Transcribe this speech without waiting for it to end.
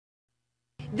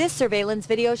This surveillance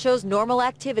video shows normal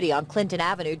activity on Clinton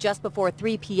Avenue just before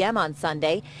 3 p.m. on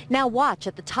Sunday. Now watch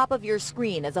at the top of your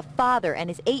screen as a father and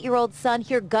his 8-year-old son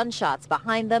hear gunshots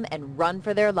behind them and run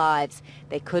for their lives.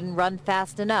 They couldn't run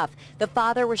fast enough. The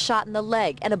father was shot in the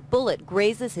leg and a bullet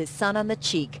grazes his son on the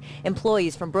cheek.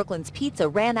 Employees from Brooklyn's Pizza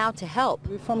ran out to help.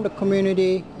 We're from the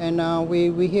community, and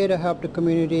we're here to help the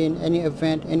community in any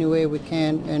event, any way we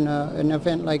can. And an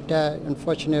event like that,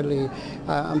 unfortunately,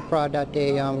 I'm proud that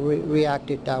they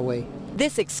reacted that way.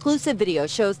 This exclusive video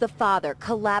shows the father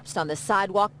collapsed on the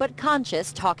sidewalk but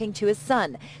conscious, talking to his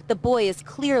son. The boy is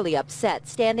clearly upset,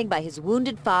 standing by his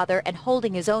wounded father and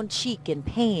holding his own cheek in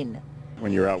pain.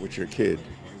 When you're out with your kid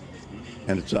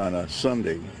and it's on a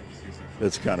Sunday,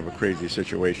 it's kind of a crazy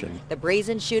situation. The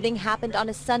brazen shooting happened on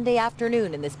a Sunday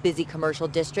afternoon in this busy commercial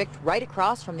district right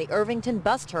across from the Irvington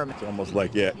bus terminal. It's almost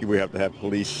like, yeah, we have to have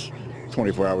police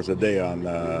 24 hours a day on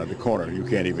the corner. You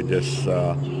can't even just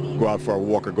go out for a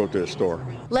walk or go to the store.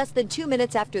 Less than 2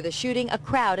 minutes after the shooting, a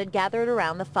crowd had gathered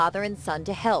around the father and son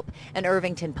to help. An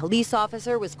Irvington police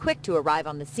officer was quick to arrive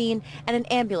on the scene, and an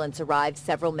ambulance arrived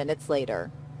several minutes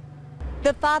later.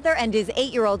 The father and his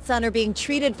 8-year-old son are being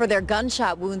treated for their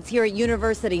gunshot wounds here at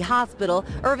University Hospital.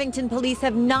 Irvington police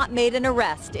have not made an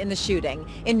arrest in the shooting.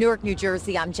 In Newark, New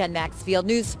Jersey, I'm Jen Maxfield,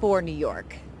 News 4 New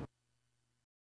York.